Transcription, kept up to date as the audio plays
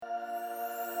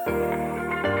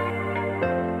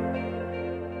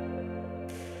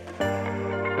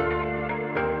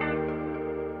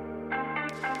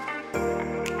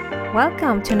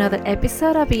Welcome to another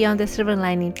episode of Beyond the Silver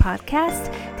Lining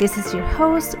podcast. This is your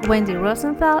host, Wendy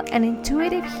Rosenthal, an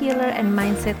intuitive healer and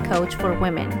mindset coach for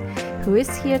women, who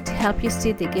is here to help you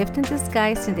see the gift in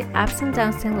disguise in the ups and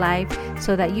downs in life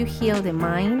so that you heal the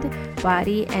mind,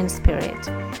 body, and spirit.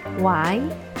 Why?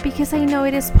 Because I know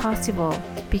it is possible.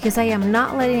 Because I am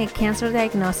not letting a cancer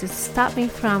diagnosis stop me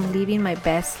from living my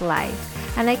best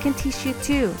life. And I can teach you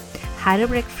too how to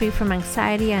break free from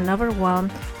anxiety and overwhelm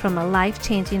from a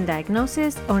life-changing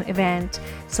diagnosis or event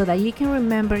so that you can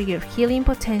remember your healing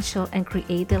potential and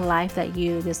create the life that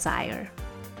you desire.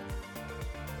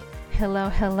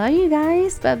 Hello you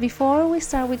guys, but before we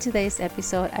start with today's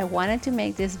episode, I wanted to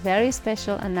make this very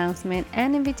special announcement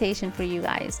and invitation for you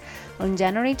guys. On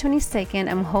January 22nd,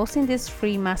 I'm hosting this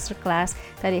free masterclass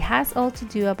that it has all to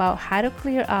do about how to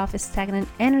clear off stagnant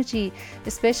energy,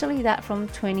 especially that from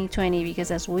 2020, because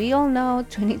as we all know,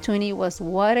 2020 was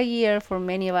what a year for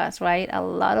many of us, right? A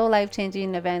lot of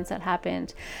life-changing events that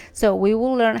happened. So we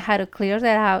will learn how to clear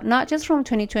that out, not just from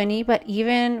 2020, but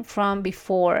even from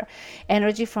before.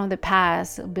 Energy from the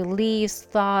past, beliefs,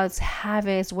 thoughts,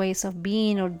 habits, ways of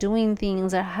being or doing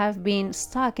things that have been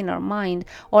stuck in our mind,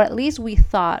 or at least we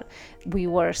thought we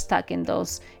were stuck in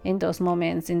those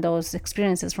moments, in those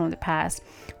experiences from the past.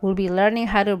 We'll be learning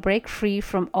how to break free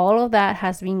from all of that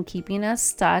has been keeping us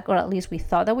stuck, or at least we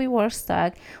thought that we were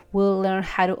stuck. We'll learn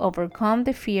how to overcome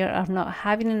the fear of not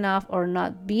having enough or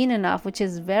not being enough, which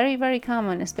is very, very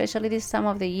common, especially this time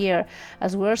of the year,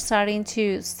 as we're starting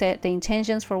to set the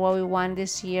intentions for what we want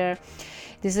this year.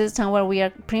 This is a time where we are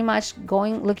pretty much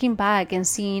looking back and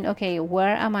seeing, okay,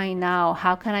 where am I now?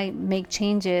 How can I make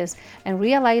changes? And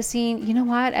realizing, you know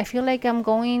what? I feel like I'm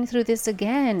going through this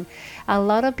again. A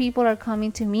lot of people are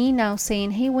coming to me now saying,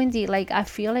 hey, Wendy, I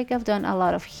feel like I've done a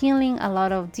lot of healing, a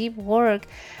lot of deep work,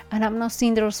 and I'm not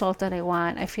seeing the result that I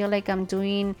want. I feel like I'm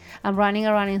running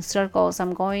around in circles.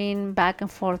 I'm going back and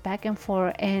forth,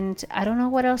 and I don't know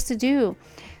what else to do.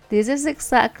 This is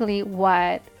exactly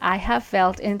what I have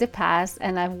felt in the past,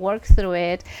 and I've worked through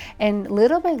it. And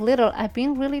little by little, I've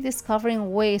been really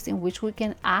discovering ways in which we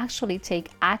can actually take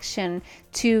action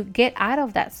to get out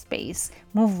of that space,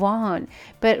 move on,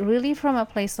 but really from a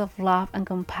place of love and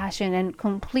compassion and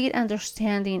complete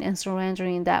understanding and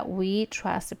surrendering that we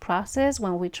trust the process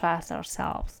when we trust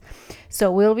ourselves.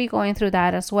 So we'll be going through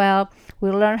that as well.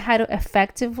 We'll learn how to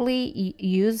effectively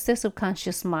use the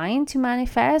subconscious mind to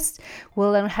manifest.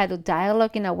 We'll learn how to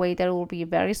dialogue in a way that will be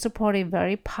very supportive,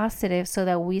 very positive, so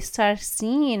that we start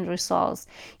seeing results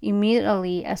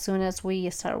immediately as soon as we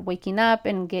start waking up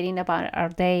and getting about our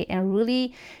day and really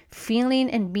feeling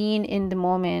and being in the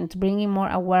moment, bringing more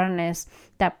awareness,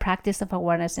 that practice of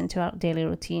awareness into our daily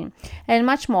routine, and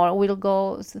much more. We'll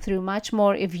go through much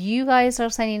more. If you guys are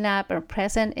signing up or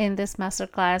present in this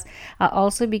masterclass, I'll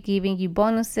also be giving you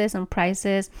bonuses and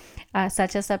prizes,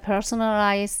 such as a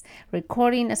personalized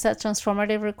recording, a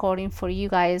transformative recording for you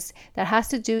guys that has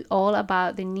to do all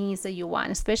about the needs that you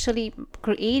want, especially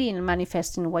creating and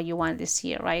manifesting what you want this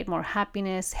year, right? More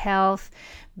happiness, health,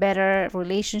 better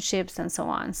relationships, and so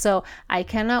on. So I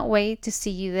cannot wait to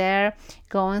see you there.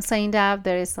 Go and sign up.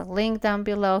 There is a link down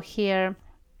below here.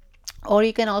 Or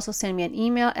you can also send me an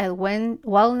email at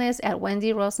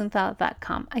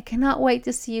wellness@wendyrosenthal.com. I cannot wait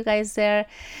to see you guys there.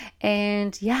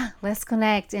 And yeah, let's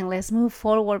connect and let's move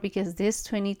forward, because this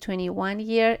 2021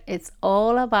 year, it's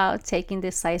all about taking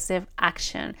decisive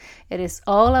action. It is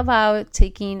all about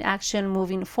taking action,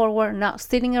 moving forward, not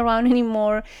sitting around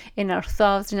anymore in our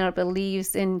thoughts, in our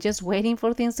beliefs, and just waiting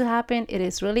for things to happen. It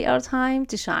is really our time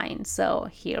to shine. So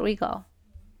here we go.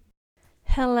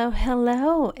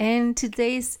 Hello. And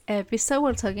today's episode,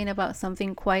 we're talking about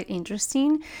something quite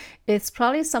interesting. It's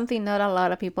probably something not a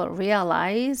lot of people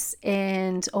realize,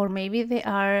 or maybe they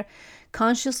are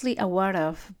consciously aware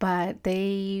of, but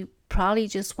they probably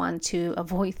just want to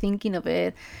avoid thinking of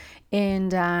it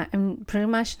and pretty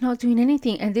much not doing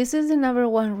anything. And this is the number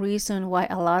one reason why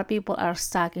a lot of people are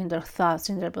stuck in their thoughts,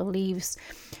 in their beliefs,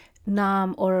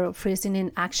 numb or freezing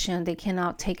in action. They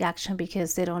cannot take action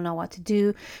because they don't know what to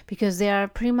do, because they are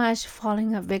pretty much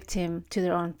falling a victim to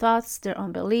their own thoughts, their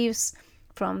own beliefs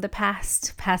from the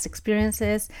past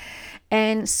experiences.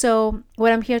 And so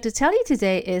what I'm here to tell you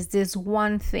today is this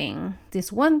one thing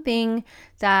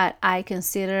that I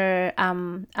consider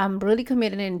I'm really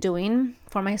committed in doing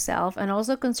for myself, and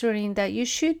also considering that you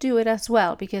should do it as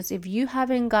well, because if you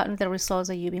haven't gotten the results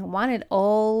that you've been wanted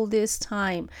all this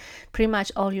time, pretty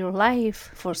much all your life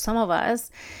for some of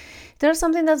us, there's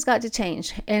something that's got to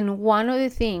change. And one of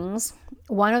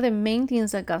the main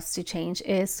things that got to change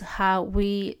is how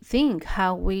we think,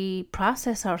 how we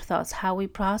process our thoughts, how we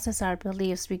process our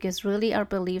beliefs, because really our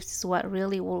beliefs is what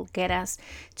really will get us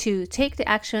to take the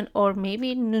action, or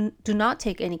maybe do not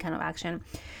take any kind of action.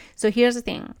 So here's the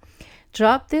thing.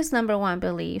 Drop this number one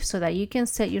belief so that you can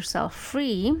set yourself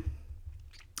free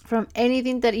from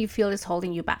anything that you feel is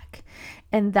holding you back.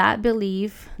 And that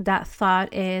belief, that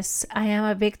thought is, I am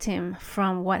a victim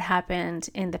from what happened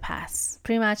in the past.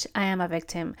 Pretty much, I am a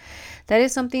victim. That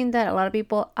is something that a lot of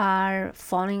people are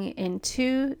falling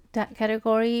into that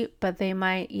category, but they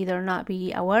might either not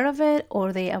be aware of it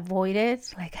or they avoid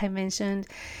it, like I mentioned,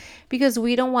 because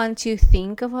we don't want to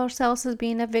think of ourselves as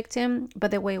being a victim,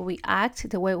 but the way we act,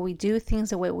 the way we do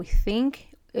things, the way we think,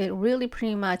 it really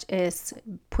pretty much is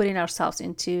putting ourselves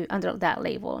under that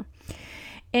label.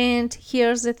 And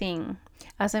here's the thing.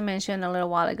 As I mentioned a little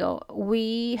while ago,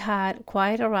 we had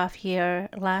quite a rough year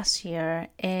last year,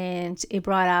 and it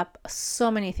brought up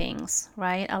so many things,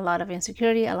 right? A lot of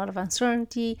insecurity, a lot of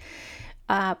uncertainty.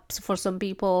 For some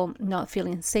people, not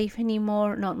feeling safe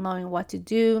anymore, not knowing what to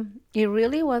do. It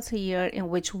really was a year in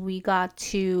which we got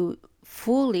to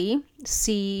fully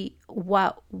see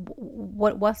what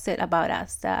was it about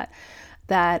us that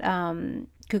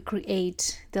could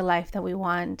create the life that we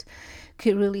want,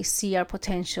 could really see our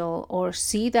potential, or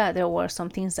see that there were some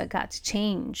things that got to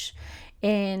change.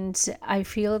 And I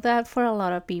feel that for a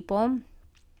lot of people,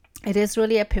 it is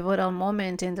really a pivotal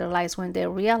moment in their lives when they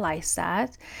realize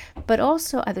that. But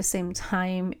also at the same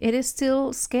time, it is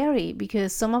still scary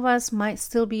because some of us might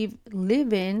still be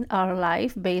living our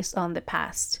life based on the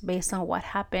past, based on what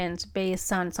happened,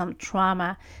 based on some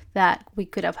trauma that we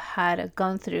could have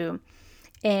gone through.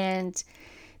 And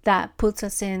that puts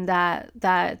us in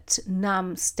that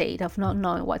numb state of not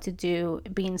knowing what to do,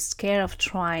 being scared of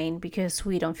trying because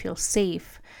we don't feel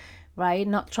safe, right?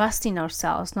 Not trusting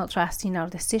ourselves, not trusting our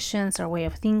decisions, our way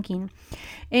of thinking.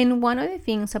 And one of the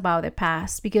things about the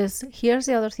past, because here's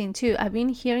the other thing too, I've been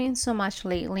hearing so much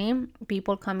lately,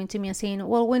 people coming to me and saying,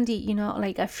 well, Wendy,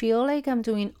 like I feel like I'm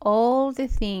doing all the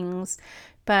things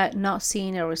but not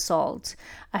seeing a result.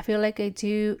 I feel like I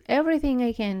do everything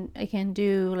I can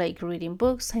do, like reading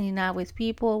books, hanging out with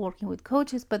people, working with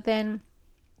coaches, but then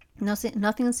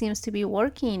nothing seems to be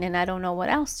working and I don't know what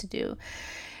else to do.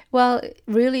 Well,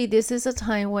 really, this is a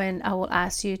time when I will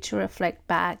ask you to reflect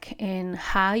back in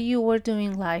how you were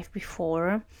doing life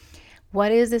before.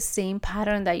 What is the same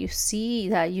pattern that you see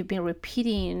that you've been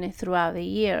repeating throughout the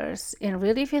years? And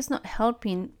really, if it's not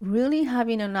helping, really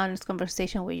having an honest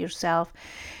conversation with yourself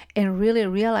and really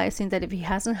realizing that if it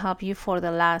hasn't helped you for the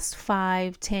last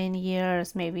 5-10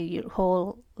 years, maybe your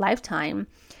whole lifetime,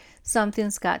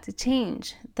 something's got to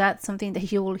change. That's something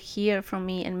that you will hear from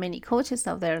me and many coaches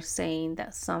out there saying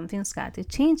that something's got to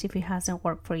change if it hasn't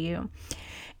worked for you.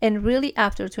 And really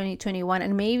after 2021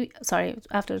 and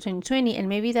after 2020, and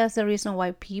maybe that's the reason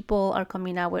why people are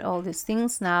coming out with all these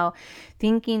things now,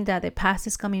 thinking that the past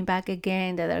is coming back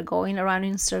again, that they're going around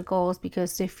in circles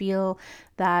because they feel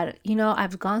that,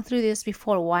 I've gone through this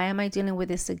before. Why am I dealing with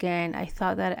this again? I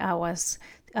thought that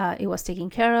it was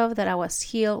taken care of, that I was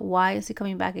healed. Why is it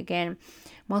coming back again?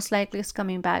 Most likely it's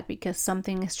coming back because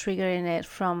something is triggering it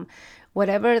from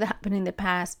whatever that happened in the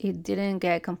past. It didn't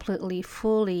get completely,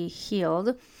 fully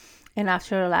healed. And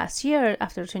after last year,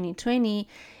 after 2020,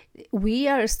 we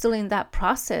are still in that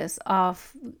process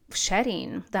of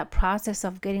shedding, that process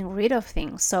of getting rid of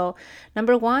things. So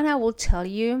number one, I will tell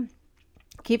you,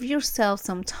 give yourself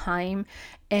some time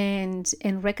and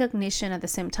recognition at the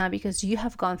same time, because you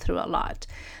have gone through a lot.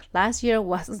 Last year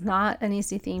was not an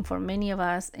easy thing for many of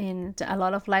us, and a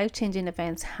lot of life-changing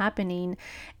events happening.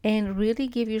 And really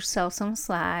give yourself some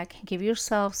slack, give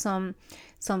yourself some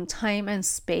time and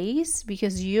space,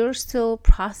 because you're still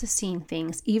processing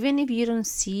things. Even if you don't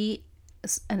see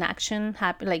an action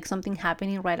happen, like something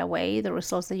happening right away, the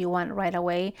results that you want right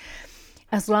away,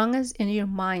 as long as in your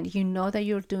mind you know that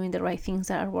you're doing the right things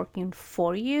that are working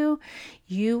for you,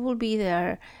 you will be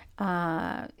there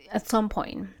at some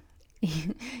point.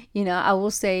 I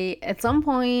will say at some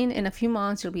point in a few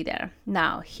months you'll be there.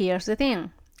 Now, here's the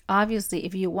thing. Obviously,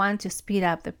 if you want to speed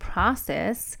up the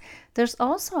process, there's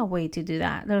also a way to do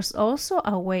that. There's also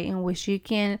a way in which you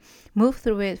can move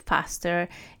through it faster,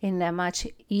 in a much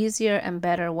easier and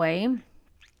better way.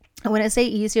 And when I say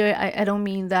easier, I don't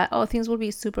mean that, things will be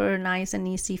super nice and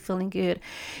easy, feeling good.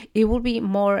 It will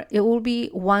be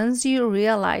once you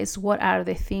realize what are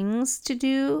the things to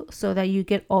do so that you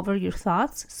get over your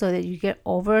thoughts, so that you get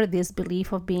over this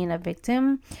belief of being a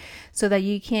victim, so that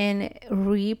you can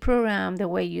reprogram the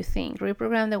way you think,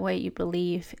 reprogram the way you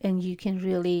believe, and you can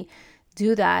really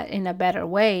do that in a better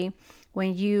way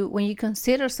when you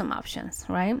consider some options,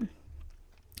 right?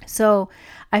 So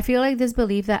I feel like this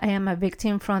belief that I am a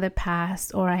victim from the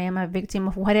past, or I am a victim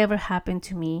of whatever happened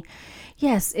to me.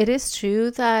 Yes, it is true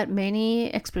that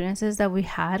many experiences that we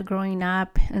had growing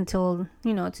up until,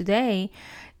 today,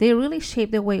 they really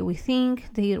shape the way we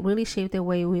think. They really shape the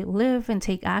way we live and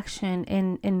take action.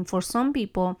 And for some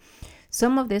people,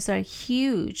 some of these are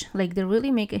huge. Like, they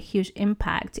really make a huge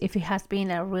impact if it has been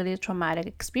a really traumatic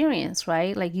experience,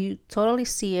 right? Like, you totally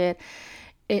see it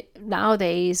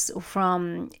nowadays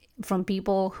from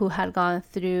people who had gone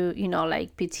through,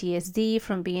 like PTSD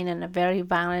from being in a very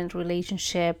violent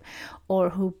relationship, or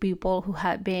people who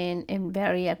had been in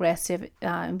very aggressive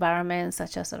environments,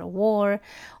 such as a war,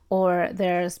 or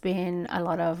there's been a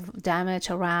lot of damage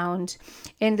around.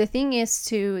 And the thing is,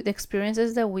 the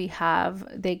experiences that we have,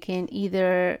 they can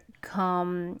either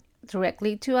come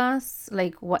directly to us,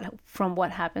 like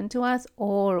what happened to us,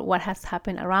 or what has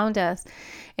happened around us,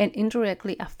 and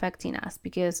indirectly affecting us,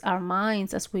 because our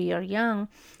minds, as we are young,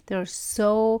 they're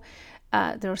so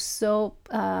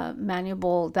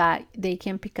malleable that they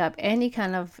can pick up any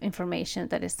kind of information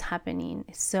that is happening.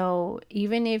 So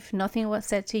even if nothing was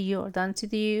said to you or done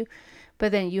to you,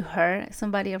 but then you heard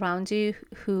somebody around you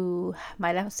who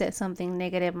might have said something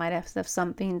negative, might have said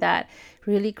something that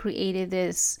really created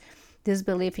this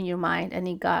belief in your mind, and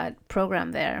it got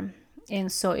programmed there.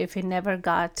 And so if it never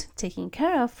got taken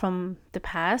care of from the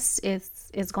past,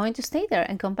 it's going to stay there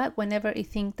and come back whenever it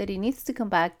thinks that it needs to come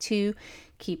back to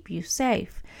keep you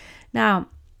safe. Now,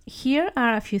 here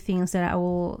are a few things that I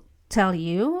will tell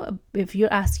you. If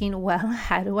you're asking, well,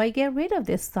 how do I get rid of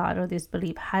this thought or this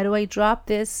belief? How do I drop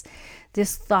this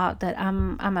thought that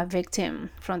I'm a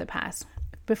victim from the past?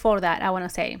 Before that, I want to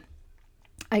say,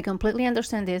 I completely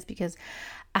understand this, because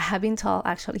I have been told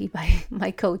actually by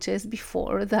my coaches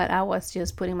before that I was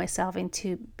just putting myself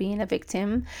into being a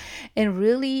victim. And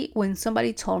really, when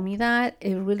somebody told me that,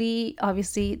 it really,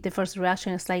 obviously, the first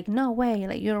reaction is like, no way,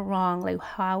 like, you're wrong. Like,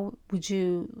 how would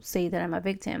you say that I'm a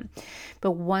victim?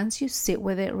 But once you sit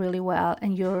with it really well,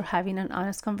 and you're having an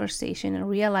honest conversation and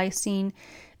realizing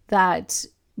that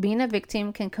being a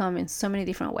victim can come in so many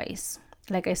different ways.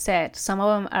 Like I said, some of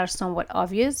them are somewhat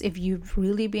obvious if you've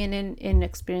really been in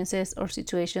experiences or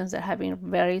situations that have been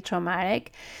very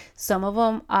traumatic. Some of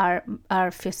them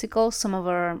are physical, some of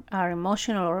them are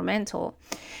emotional or mental.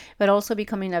 But also,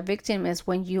 becoming a victim is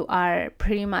when you are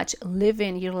pretty much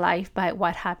living your life by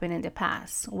what happened in the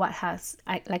past. What has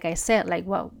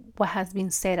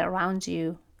been said around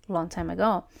you a long time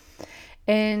ago.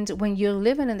 And when you're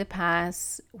living in the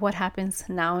past, what happens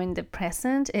now in the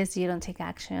present is you don't take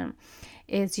action,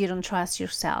 is you don't trust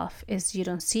yourself, is you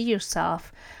don't see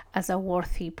yourself as a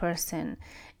worthy person,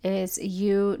 is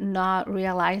you not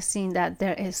realizing that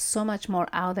there is so much more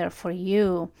out there for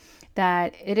you,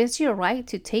 that it is your right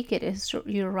to take it. It's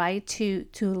your right to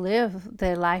live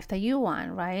the life that you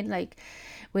want, right? Like,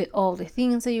 with all the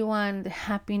things that you want, the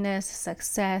happiness,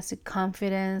 success, the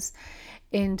confidence,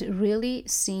 and really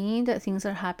seeing that things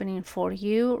are happening for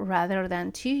you rather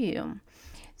than to you.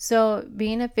 So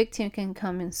being a victim can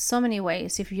come in so many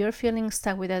ways. If you're feeling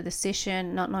stuck with a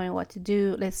decision, not knowing what to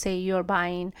do, let's say you're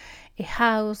buying a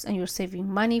house and you're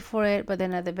saving money for it, but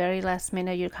then at the very last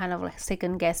minute, you're kind of like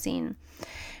second guessing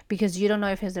because you don't know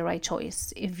if it's the right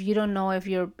choice. If you don't know if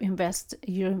you're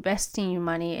investing your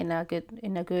money in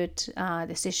a good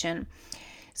decision.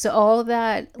 So all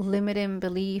that limiting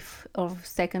belief of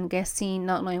second guessing,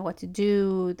 not knowing what to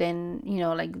do, then,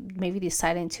 like maybe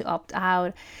deciding to opt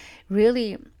out,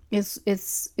 really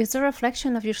it's a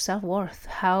reflection of your self-worth,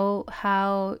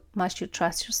 how much you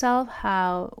trust yourself,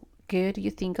 how good you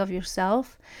think of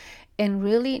yourself, and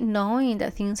really knowing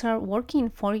that things are working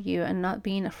for you and not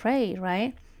being afraid,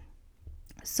 right?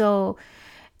 So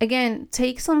again,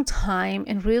 take some time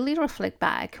and really reflect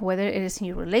back, whether it is in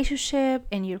your relationship,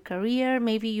 in your career.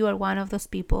 Maybe you are one of those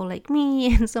people like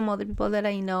me and some other people that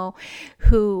I know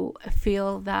who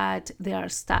feel that they are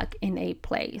stuck in a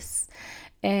place.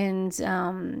 And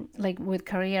like with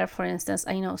career, for instance,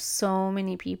 I know so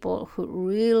many people who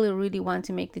really, really want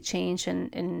to make the change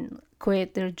and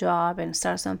quit their job and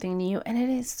start something new. And it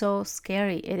is so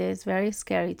scary. It is very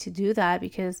scary to do that,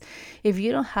 because if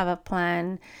you don't have a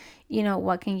plan,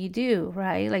 what can you do,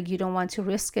 right? Like, you don't want to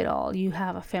risk it all. You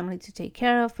have a family to take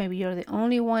care of. Maybe you're the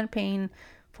only one paying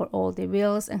for all the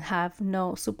bills and have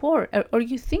no support, or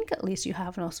you think at least you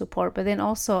have no support. But then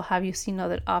also, have you seen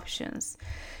other options,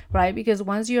 right? Because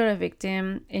once you're a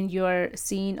victim and you're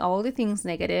seeing all the things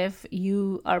negative,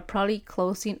 you are probably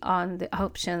closing on the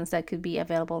options that could be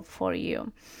available for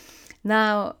you.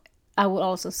 Now, I would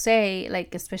also say,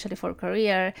 like, especially for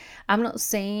career, I'm not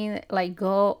saying like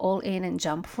go all in and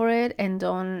jump for it and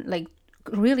don't like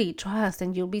really trust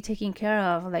and you'll be taken care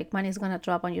of, like money's gonna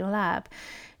drop on your lap.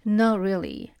 No,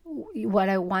 really. What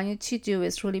I want you to do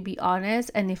is really be honest.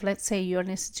 And if, let's say, you're in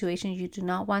a situation you do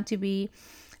not want to be,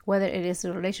 whether it is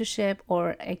a relationship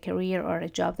or a career or a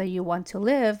job that you want to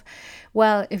live,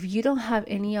 well, if you don't have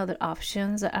any other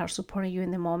options that are supporting you in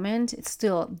the moment,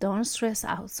 still don't stress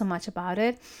out so much about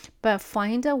it, but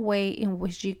find a way in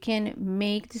which you can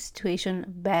make the situation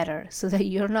better so that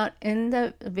you're not in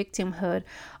the victimhood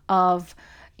of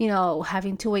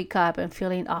having to wake up and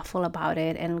feeling awful about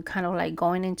it and kind of like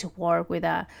going into work with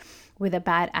a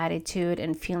bad attitude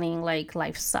and feeling like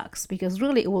life sucks, because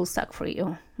really it will suck for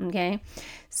you. Okay,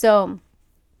 so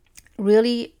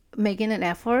really making an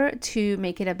effort to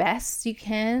make it the best you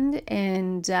can,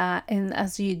 and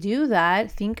as you do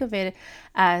that, think of it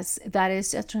as that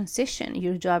is a transition.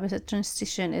 Your job is a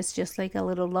transition. It's just like a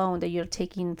little loan that you're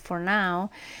taking for now,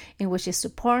 in which is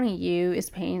supporting you, is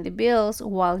paying the bills,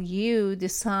 while you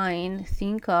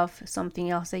think of something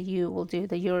else that you will do,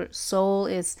 that your soul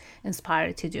is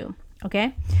inspired to do.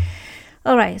 Okay.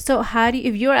 All right. So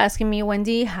if you're asking me,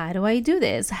 Wendy, how do I do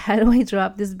this? How do I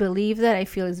drop this belief that I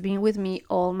feel has been with me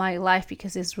all my life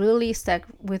because it's really stuck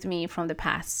with me from the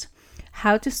past?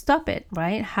 How to stop it,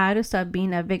 right? How to stop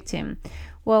being a victim?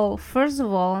 Well, first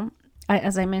of all,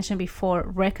 as I mentioned before,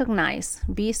 recognize,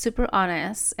 be super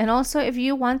honest. And also, if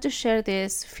you want to share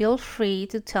this, feel free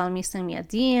to send me a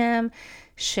DM,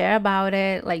 share about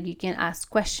it. Like, you can ask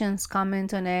questions,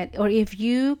 comment on it. Or if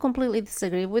you completely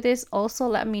disagree with this, also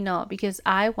let me know, because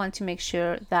I want to make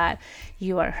sure that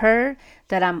you are heard,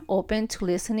 that I'm open to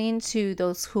listening to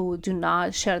those who do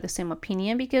not share the same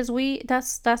opinion, because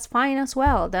that's fine as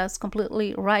well. That's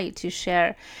completely right to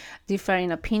share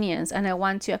differing opinions, and I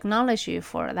want to acknowledge you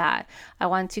for that. I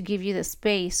want to give you the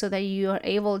space so that you are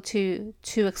able to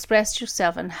express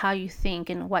yourself and how you think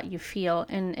and what you feel,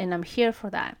 and I'm here for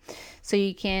that. So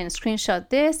you can screenshot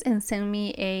this and send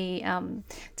me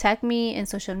tag me in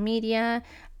social media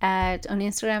on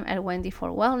Instagram at Wendy for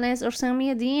Wellness, or send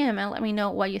me a DM and let me know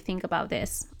what you think about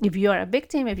this. If you are a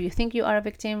victim, if you think you are a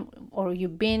victim, or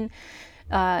you've been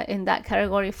in that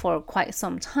category for quite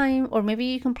some time, or maybe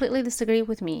you completely disagree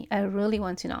with me, I really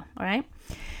want to know. All right.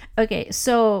 Okay.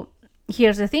 So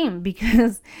here's the thing,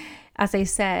 because as I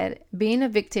said, being a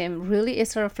victim really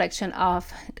is a reflection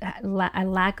of a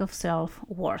lack of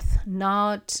self-worth,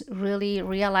 not really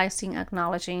realizing,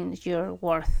 acknowledging your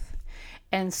worth.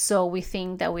 And so we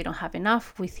think that we don't have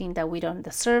enough. We think that we don't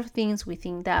deserve things. We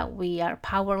think that we are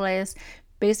powerless.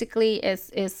 Basically,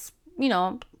 it's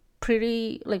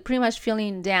pretty much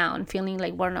feeling down, feeling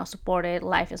like we're not supported,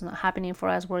 life is not happening for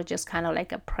us, we're just kind of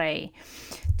like a prey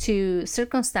to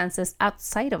circumstances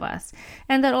outside of us.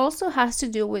 And that also has to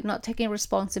do with not taking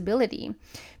responsibility,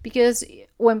 because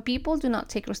when people do not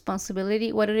take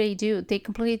responsibility, what do? They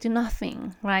completely do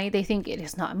nothing, right? They think it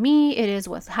is not me, it is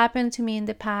what's happened to me in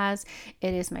the past,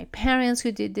 it is my parents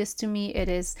who did this to me, it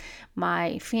is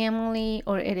my family,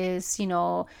 or it is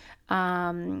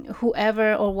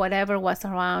whoever or whatever was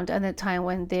around at the time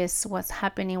when this was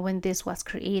happening, when this was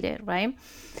created, right?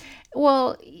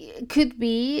 Well, it could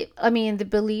be. I mean, the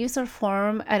beliefs are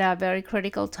formed at a very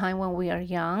critical time when we are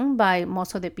young by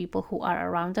most of the people who are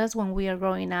around us when we are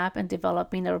growing up and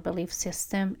developing our belief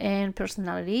system and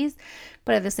personalities.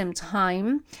 But at the same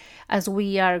time, as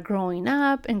we are growing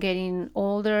up and getting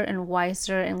older and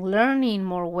wiser and learning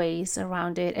more ways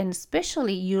around it, and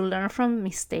especially you learn from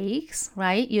mistakes,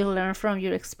 right? You learn from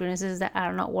your experiences that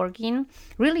are not working.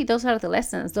 Really, those are the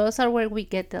lessons. Those are where we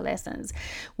get the lessons.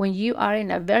 When you are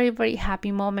in a very, very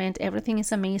happy moment, everything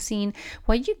is amazing,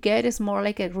 what you get is more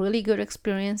like a really good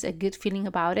experience, a good feeling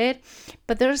about it.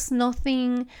 But there's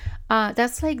nothing,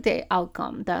 that's like the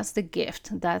outcome, that's the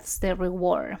gift, that's the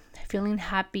reward. Feeling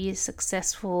happy,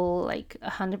 successful, like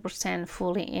 100%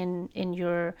 fully in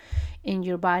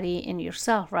your body, in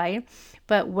yourself, right?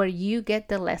 But where you get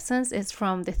the lessons is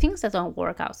from the things that don't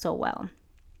work out so well,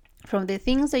 from the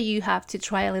things that you have to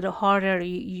try a little harder.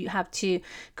 You have to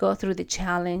go through the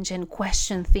challenge and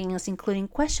question things, including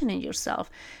questioning yourself.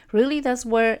 Really, that's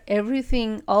where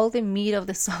everything, all the meat of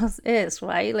the sauce is,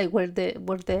 right? Like where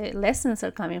the lessons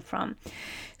are coming from.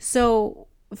 So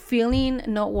feeling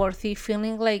not worthy,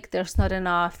 feeling like there's not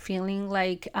enough, feeling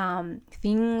like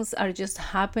things are just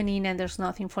happening and there's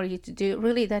nothing for you to do,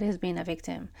 really, that is being a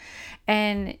victim.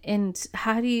 And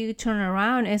how do you turn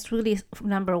around? It's really,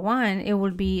 number one, it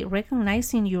will be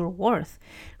recognizing your worth,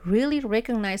 really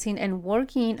recognizing and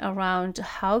working around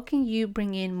how can you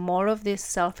bring in more of this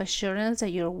self-assurance that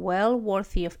you're well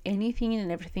worthy of anything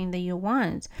and everything that you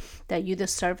want, that you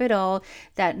deserve it all,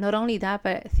 that not only that,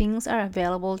 but things are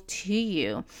available to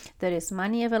you. There is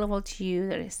money available to you,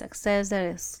 there is success,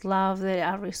 there is love, there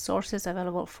are resources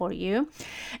available for you.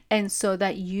 And so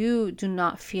that you do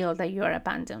not feel that you're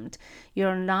abandoned.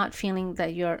 You're not feeling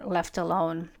that you're left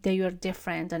alone, that you're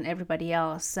different than everybody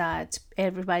else, that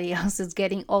everybody else is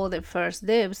getting all the first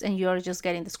dibs and you're just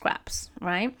getting the scraps,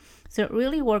 right? So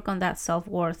really work on that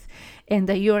self-worth and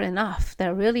that you're enough,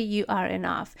 that really you are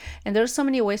enough. And there's so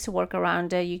many ways to work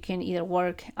around it. You can either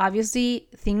work, obviously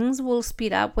things will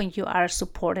speed up when you are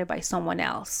supported by someone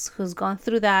else who's gone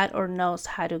through that or knows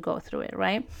how to go through it,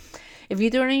 right? If you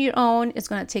do it on your own, it's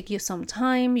going to take you some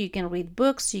time. You can read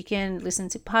books, you can listen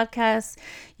to podcasts,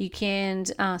 you can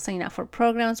sign up for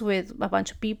programs with a bunch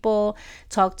of people,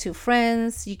 talk to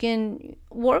friends. You can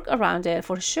work around it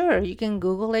for sure. You can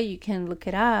Google it, you can look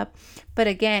it up. But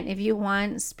again, if you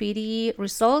want speedy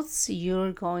results,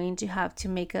 you're going to have to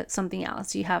make it something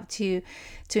else. You have to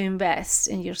invest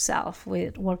in yourself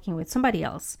with working with somebody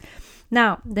else.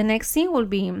 Now, the next thing will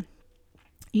be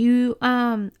you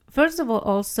first of all,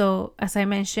 also, as I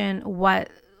mentioned, what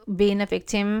being a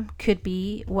victim could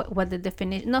be, what the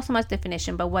definition, not so much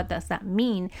definition, but what does that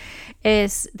mean,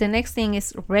 is the next thing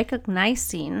is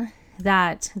recognizing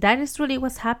that is really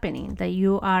what's happening, that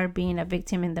you are being a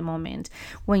victim in the moment.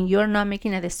 When you're not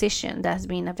making a decision, that's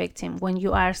being a victim. When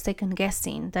you are second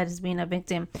guessing, that is being a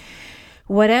victim.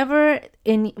 Whatever,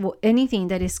 anything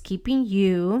that is keeping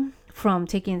you from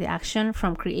taking the action,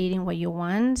 from creating what you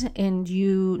want, and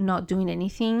you not doing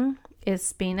anything,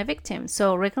 is being a victim.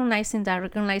 So recognizing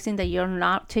that you're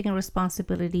not taking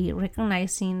responsibility,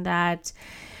 recognizing that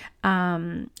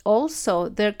also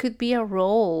there could be a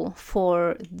role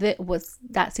for with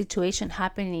that situation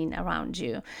happening around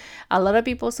you. A lot of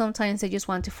people, sometimes they just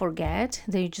want to forget.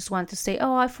 They just want to say,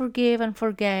 oh, I forgive and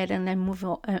forget, and I'm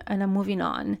moving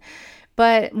on.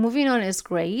 But moving on is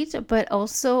great, but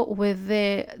also with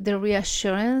the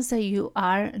reassurance that you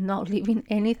are not leaving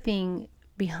anything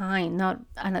behind, not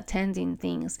unattending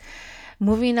things.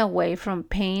 Moving away from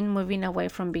pain, moving away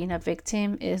from being a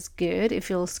victim is good. It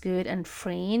feels good and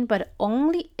freeing, but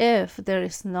only if there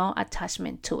is no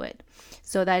attachment to it.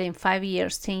 So that in 5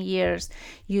 years, 10 years,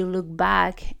 you look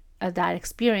back at that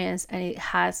experience and it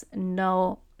has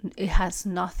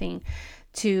nothing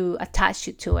to attach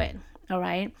you to it. All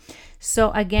right.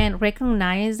 So again,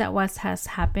 recognize that what has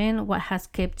happened, what has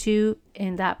kept you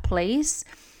in that place,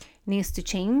 needs to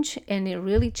change. And it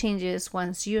really changes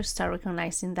once you start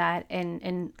recognizing that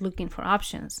and looking for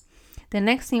options. The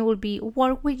next thing will be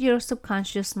work with your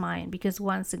subconscious mind, because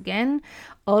once again,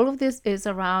 all of this is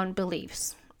around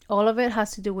beliefs. All of it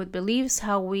has to do with beliefs,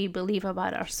 how we believe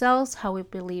about ourselves, how we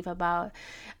believe about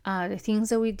the things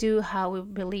that we do, how we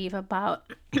believe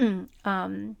about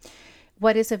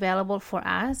what is available for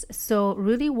us. So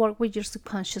really work with your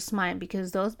subconscious mind,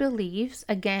 because those beliefs,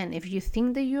 again, if you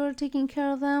think that you're taking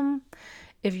care of them,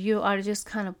 if you are just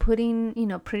kind of putting,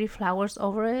 pretty flowers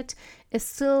over it, it's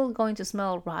still going to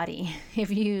smell rotty if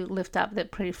you lift up the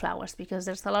pretty flowers, because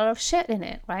there's a lot of shit in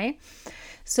it, right?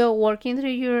 So working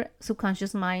through your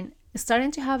subconscious mind,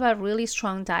 starting to have a really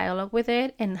strong dialogue with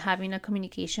it, and having a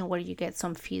communication where you get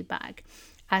some feedback,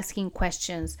 asking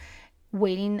questions,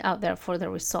 waiting out there for the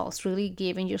results, really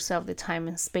giving yourself the time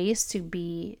and space to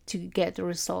get the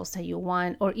results that you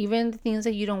want, or even the things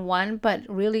that you don't want, but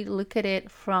really look at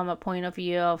it from a point of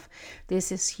view of,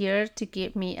 this is here to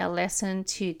give me a lesson,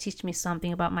 to teach me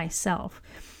something about myself.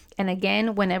 And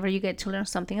again, whenever you get to learn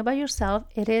something about yourself,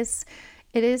 it is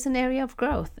an area of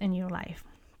growth in your life.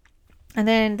 And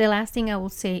then the last thing I will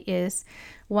say is,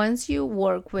 once you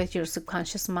work with your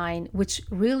subconscious mind, which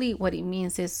really what it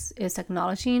means is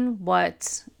acknowledging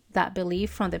what that belief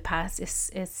from the past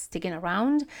is sticking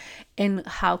around, and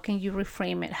how can you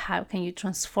reframe it, how can you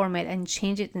transform it and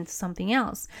change it into something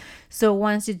else. So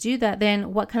once you do that,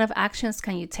 then what kind of actions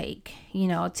can you take?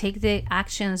 Take the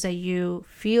actions that you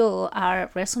feel are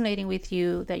resonating with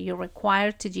you, that you're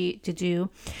required to do.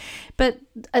 But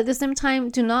at the same time,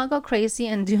 do not go crazy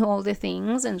and do all the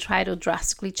things and try to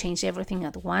drastically change everything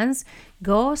at once.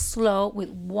 Go slow with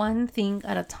one thing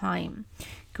at a time.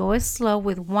 Go slow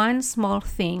with one small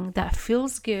thing that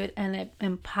feels good and it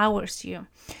empowers you,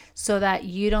 so that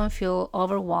you don't feel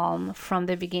overwhelmed from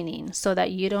the beginning, so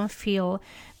that you don't feel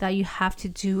that you have to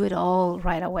do it all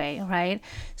right away, right?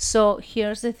 So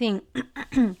here's the thing.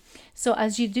 So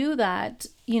as you do that,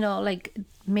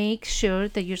 make sure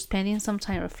that you're spending some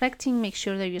time reflecting, make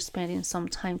sure that you're spending some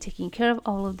time taking care of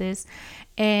all of this,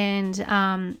 and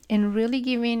really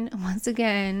giving, once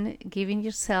again, giving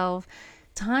yourself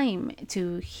time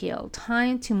to heal,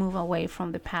 time to move away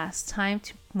from the past, time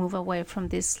to move away from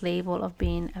this label of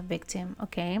being a victim.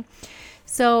 Okay,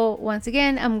 so once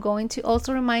again, I'm going to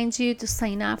also remind you to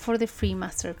sign up for the free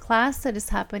masterclass that is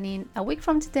happening a week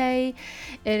from today.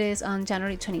 It is on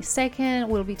January 22nd.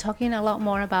 We'll be talking a lot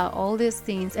more about all these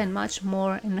things and much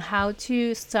more, and how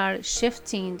to start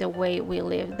shifting the way we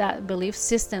live, that belief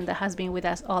system that has been with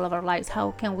us all of our lives.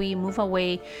 How can we move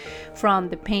away from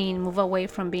the pain, move away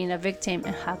from being a victim,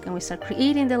 and how can we start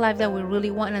creating the life that we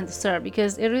really want and deserve,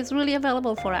 because it is really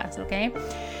available for us. Okay,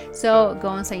 so go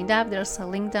and sign up. There's a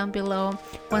link down below.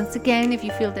 Once again, if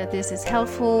you feel that this is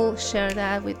helpful, share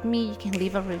that with me. You can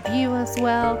leave a review as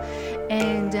well,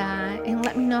 and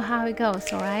let me know how it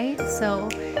goes. All right, so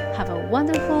have a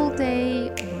wonderful day,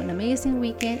 an amazing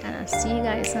weekend, and I'll see you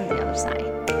guys on the other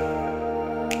side.